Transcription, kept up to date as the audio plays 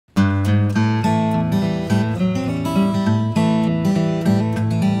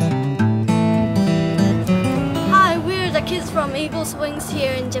full swings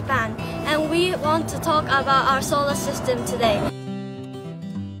here in Japan, and we want to talk about our solar system today.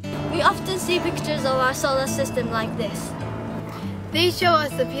 We often see pictures of our solar system like this. They show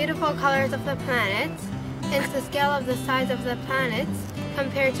us the beautiful colors of the planets and the scale of the size of the planets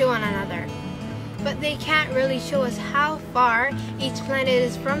compared to one another. But they can't really show us how far each planet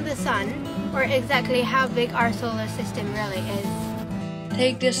is from the Sun or exactly how big our solar system really is.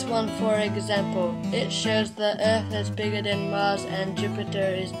 Take this one for example. It shows the Earth is bigger than Mars and Jupiter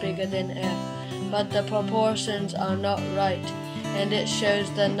is bigger than Earth, but the proportions are not right, and it shows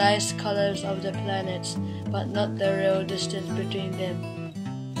the nice colors of the planets, but not the real distance between them.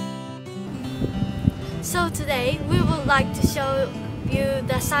 So today, we would like to show you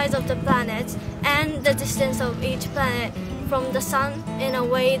the size of the planets and the distance of each planet from the Sun in a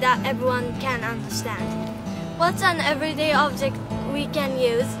way that everyone can understand. What's an everyday object we can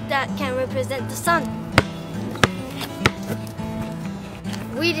use that can represent the Sun?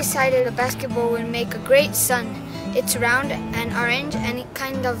 We decided a basketball would make a great sun. It's round and orange and it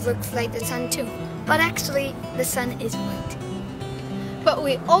kind of looks like the Sun too. But actually, the Sun is white. But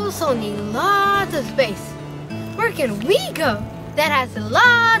we also need lots of space. Where can we go that has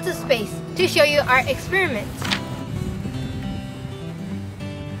lots of space to show you our experiments?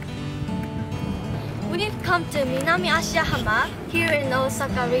 We've come to Minami Ashiyahama here in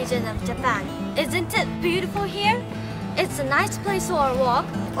Osaka region of Japan. Isn't it beautiful here? It's a nice place for a walk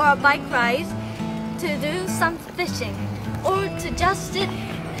or a bike ride, to do some fishing, or to just sit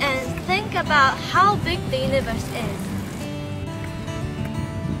and think about how big the universe is.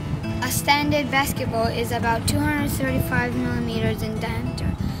 A standard basketball is about 235 millimeters in diameter.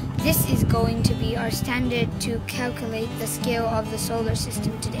 This is going to be our standard to calculate the scale of the solar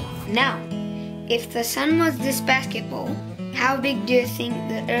system today. Now, if the Sun was this basketball, how big do you think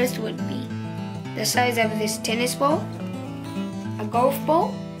the Earth would be? The size of this tennis ball? A golf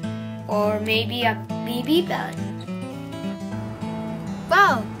ball? Or maybe a BB pellet?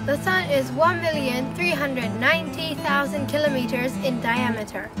 Wow, the Sun is 1,390,000 kilometers in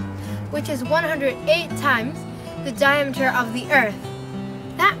diameter, which is 108 times the diameter of the Earth.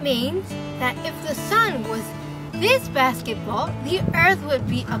 That means that if the Sun was this basketball, the Earth would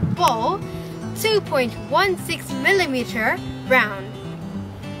be a ball 2.16 millimeter round.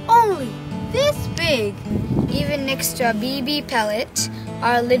 Only this big. Even next to a BB pellet,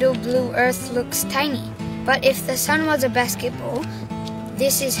 our little blue Earth looks tiny. But if the Sun was a basketball,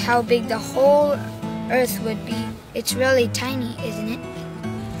 this is how big the whole Earth would be. It's really tiny, isn't it?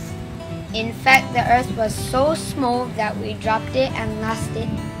 In fact, the Earth was so small that we dropped it and lost it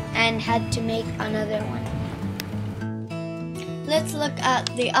and had to make another one. Let's look at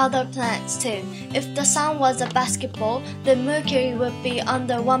the other planets too. If the Sun was a basketball, then Mercury would be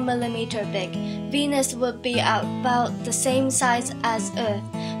under 1 millimeter big. Venus would be about the same size as Earth.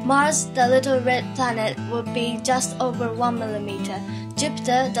 Mars, the little red planet, would be just over 1 millimeter.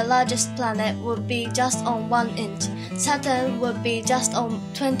 Jupiter, the largest planet, would be just on 1 inch. Saturn would be just on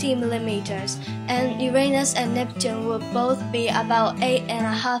 20 millimeters. And Uranus and Neptune would both be about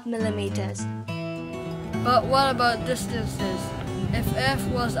 8.5 millimeters. But what about distances? If Earth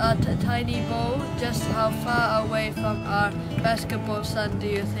was a tiny ball, just how far away from our basketball Sun do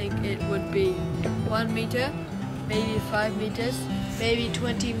you think it would be? 1 meter? Maybe 5 meters? Maybe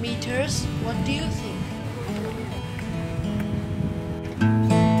 20 meters? What do you think?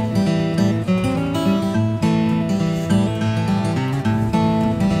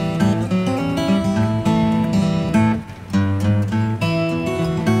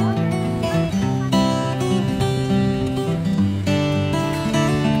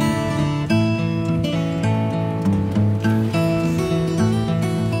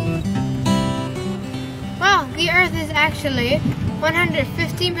 The Earth is actually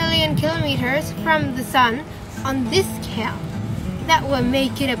 150 million kilometers from the Sun on this scale. That would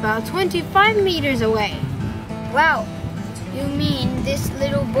make it about 25 meters away. Wow! You mean this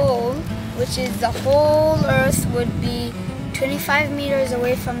little ball, which is the whole Earth, would be 25 meters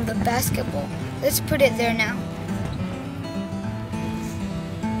away from the basketball. Let's put it there now.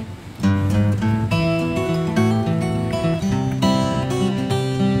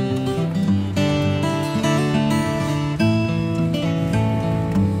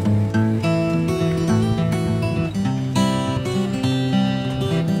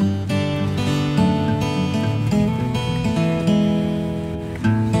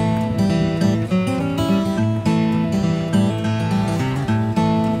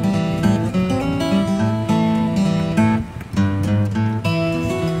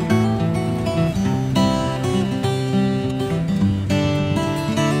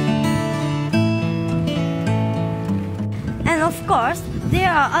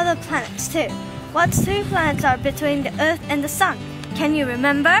 other planets too. What two planets are between the Earth and the Sun? Can you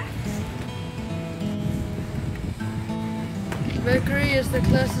remember? Mercury is the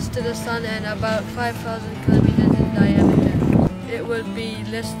closest to the Sun and about 5,000 kilometers in diameter. It would be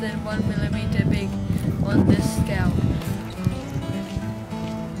less than 1 millimeter big on this scale.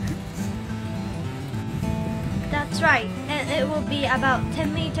 That's right, and it will be about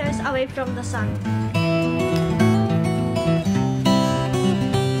 10 meters away from the Sun.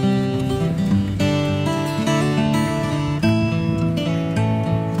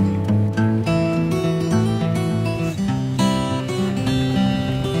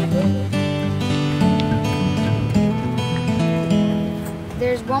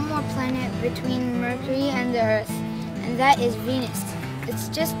 There's one more planet between Mercury and the Earth, and that is Venus. It's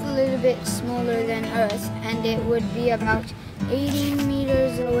just a little bit smaller than Earth, and it would be about 18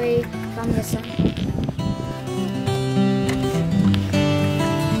 meters away from the Sun.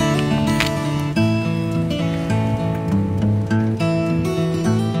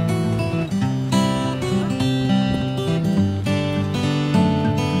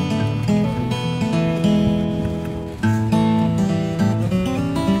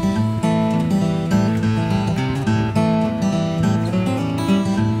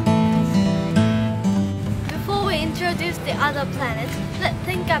 The other planets, let's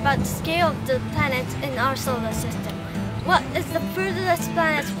think about the scale of the planets in our solar system. What is the furthest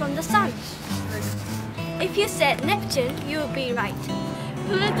planet from the Sun? If you said Neptune, you would be right.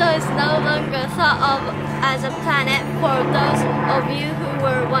 Pluto is no longer thought of as a planet for those of you who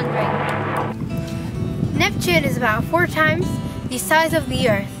were wondering. Neptune is about 4 times the size of the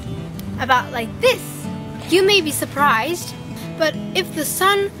Earth, about like this. You may be surprised, but if the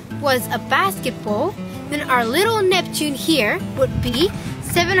Sun was a basketball, then our little Neptune here would be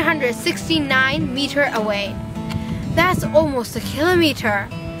 769 meters away. That's almost a kilometer,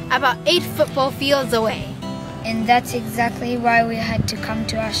 about 8 football fields away. And that's exactly why we had to come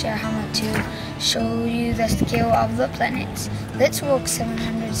to Ashiyahama to show you the scale of the planets. Let's walk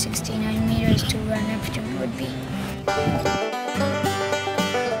 769 meters to where Neptune would be.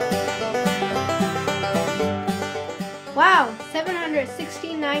 Wow,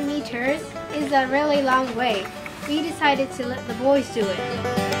 769 meters is a really long way. We decided to let the boys do it.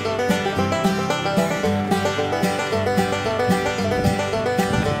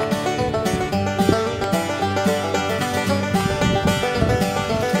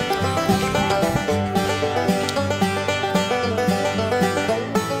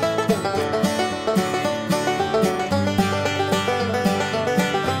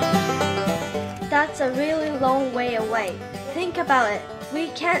 That's a really long way away. Think about it. We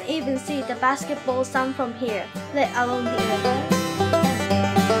can't even see the basketball sun from here, let alone the Earth.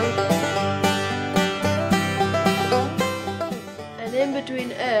 And in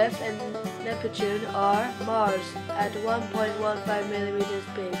between Earth and Neptune are Mars at 1.15 millimeters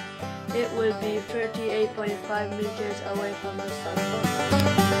big. It would be 38.5 meters away from the Sun.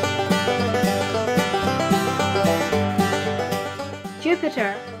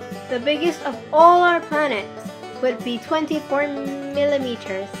 Jupiter, the biggest of all our planets, would be 24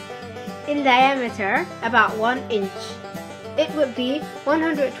 millimeters in diameter, about 1 inch. It would be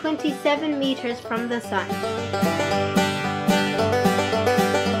 127 meters from the Sun.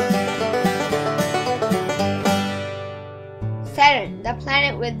 Saturn, the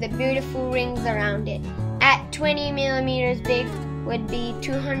planet with the beautiful rings around it, at 20 millimeters big, would be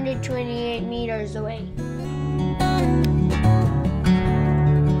 228 meters away.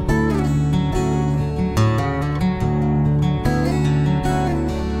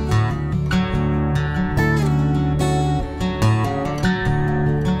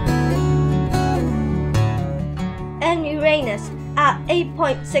 At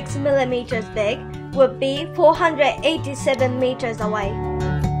 8.6 millimeters big, would be 487 meters away.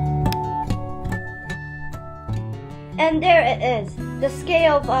 And there it is, the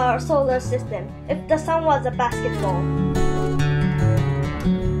scale of our solar system, if the Sun was a basketball.